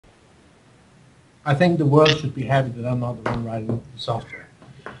I think the world should be happy that I'm not the one writing the software.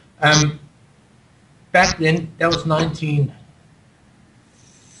 Um, Back then, that was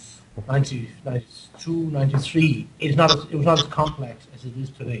 1992, 93. It was not as complex as it is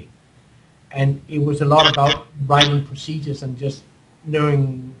today. And it was a lot about writing procedures and just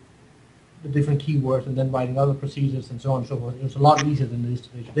knowing the different keywords and then writing other procedures and so on and so forth. It was a lot easier than it is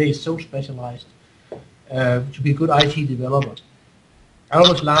today. Today is so specialized to be a good IT developer. I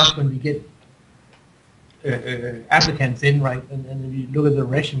always laugh when we get applicants in, right, and you look at the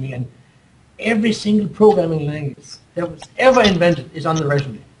resume, and every single programming language that was ever invented is on the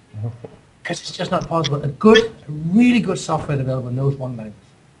resume. Because it's just not possible. A really good software developer knows one language.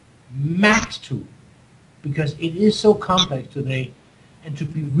 Max two. Because it is so complex today, and to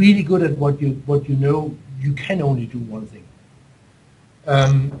be really good at what you know, you can only do one thing.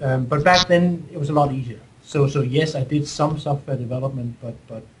 But back then, it was a lot easier. So yes, I did some software development,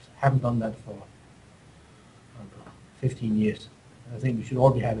 but haven't done that for, I don't know, 15 years. I think we should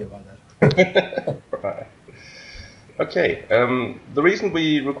all be happy about that. Right. Okay. The reason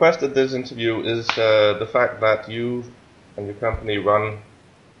we requested this interview is the fact that you and your company run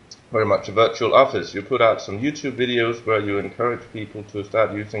very much a virtual office. You put out some YouTube videos where you encourage people to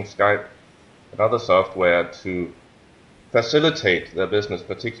start using Skype and other software to facilitate their business,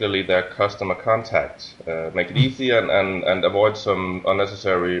 particularly their customer contact, make it easy and avoid some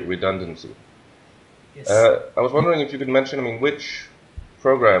unnecessary redundancy. Yes. I was wondering if you could mention, which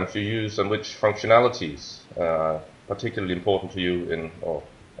programs you use and which functionalities are particularly important to you and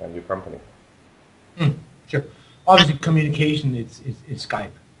your company. Sure. Obviously, communication is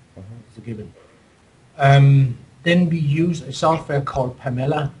Skype. It's a given. Then we use a software called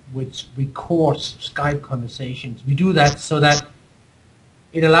Pamela, which records Skype conversations. We do that so that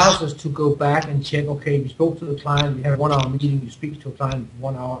it allows us to go back and check, okay, we spoke to the client, we had a 1 hour meeting, you speak to a client for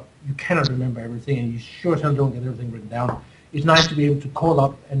 1 hour, you cannot remember everything, and you sure as hell don't get everything written down. It's nice to be able to call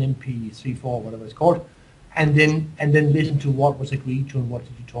up an MP3, whatever it's called, and then listen to what was agreed to and what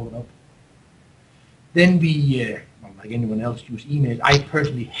did you talk about. Then we, like anyone else, use emails. I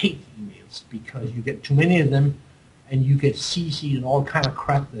personally hate emails because you get too many of them, and you get CC and all kind of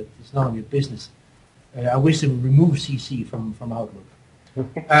crap that is none of your business. I wish they would remove CC from Outlook.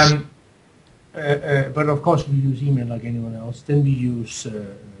 But of course we use email like anyone else. Then we use,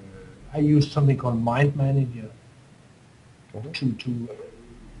 I use something called Mind Manager to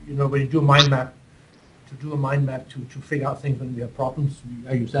when you do a mind map, to figure out things when we have problems.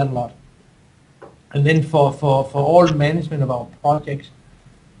 I use that a lot. And then for all management of our projects,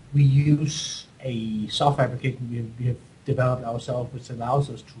 we use a software application we have developed ourselves, which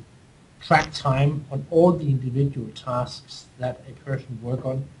allows us to track time on all the individual tasks that a person work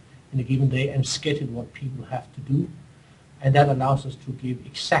on in a given day and schedule what people have to do. And that allows us to give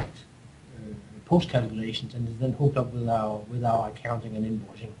exact post calculations, and is then hooked up with our accounting and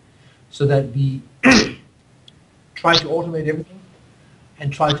invoicing, so that we try to automate everything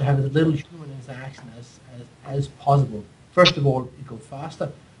and try to have as little human interaction as possible. First of all, it goes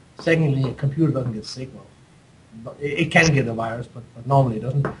faster. Secondly, a computer doesn't get sick. Well, it can get a virus, but normally it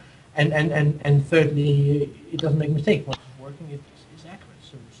doesn't. And thirdly, it doesn't make mistakes. Once it's working, it's accurate.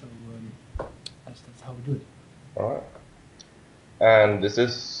 So that's how we do it. All right. And is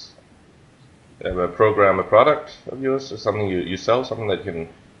this a program, a product of yours, or something you sell, something that you can?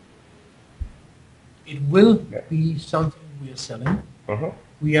 It will be something we are selling.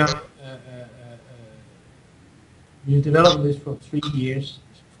 We are we've developed this for 3 years.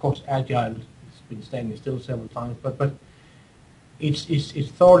 Of course, Agile has been standing still several times, but it's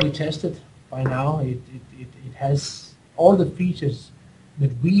thoroughly tested by now. It has all the features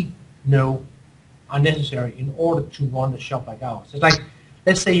that we know are necessary in order to run a shop like ours. It's like,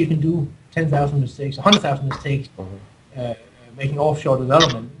 let's say you can do 10,000 mistakes, 100,000 mistakes, making offshore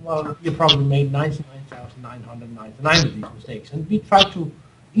development. Well, you probably made 99,999 of these mistakes, and we try to,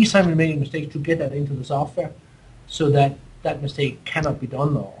 each time we make a mistake, to get that into the software, so that that mistake cannot be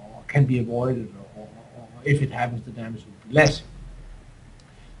done or can be avoided, or if it happens, the damage will be less.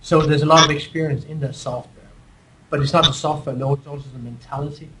 So there's a lot of experience in that software, but it's not the software alone; it's also the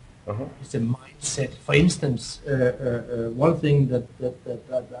mentality. It's a mindset. For instance, one thing that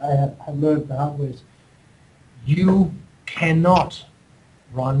I have learned the hard way is you cannot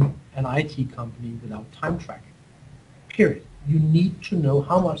run an IT company without time tracking. Period. You need to know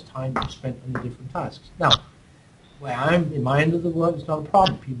how much time you spent on the different tasks. Now, where I'm in my end of the world, it's not a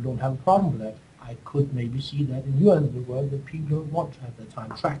problem. People don't have a problem with that. I could maybe see that in your end of the world, that people don't want to have their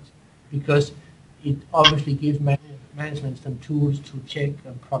time tracked, because it obviously gives management some tools to check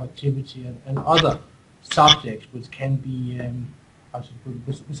productivity and other subjects which can be,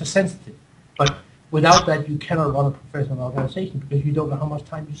 which are sensitive. But Without that, you cannot run a professional organization because you don't know how much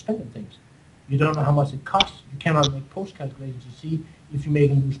time you spend on things. You don't know how much it costs. You cannot make post calculations to see if you make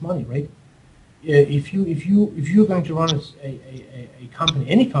and lose money, right? If you're going to run a company,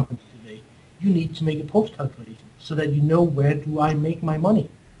 any company today, you need to make a post calculation so that you know where do I make my money,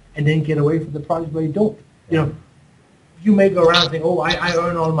 and then get away from the project where you don't. You know, you may go around and think, oh, I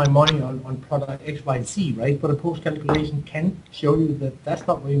earn all my money on product X, Y, and Z, right? But a post calculation can show you that that's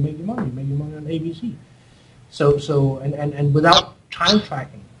not where you make your money. You make your money on A, B, C. And without time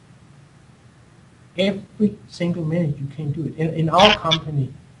tracking, every single minute you can do it. In our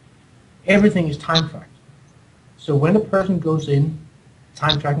company, everything is time tracked. So when a person goes in,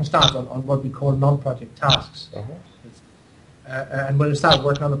 time tracking starts on what we call non-project tasks. And when they start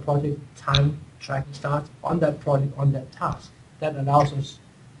working on a project, time tracking starts on that project, on that task. That allows us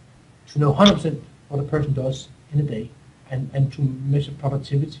to know 100% what a person does in a day, and to measure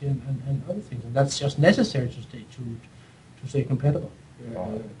productivity and other things. And that's just necessary to stay competitive.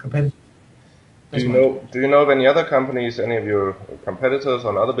 Competitive. Do you know of any other companies, any of your competitors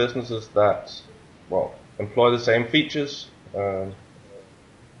on other businesses that, well, employ the same features?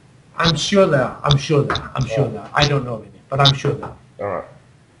 I'm sure there are. I don't know of any, but I'm sure there are. All right.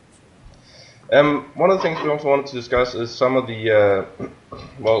 One of the things we also wanted to discuss is some of the,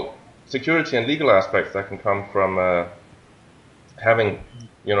 well, security and legal aspects that can come from having,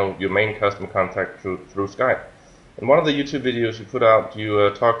 you know, your main customer contact through Skype. In one of the YouTube videos you put out, you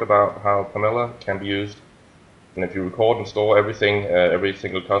talked about how Pamela can be used, and if you record and store everything, every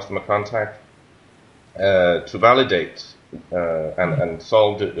single customer contact, to validate and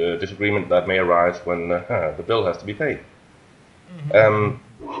solve the disagreement that may arise when the bill has to be paid.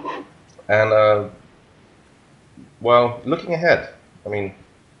 Well, looking ahead, I mean,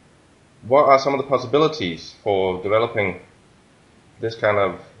 what are some of the possibilities for developing this kind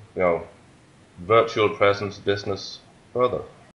of, you know, virtual presence business further?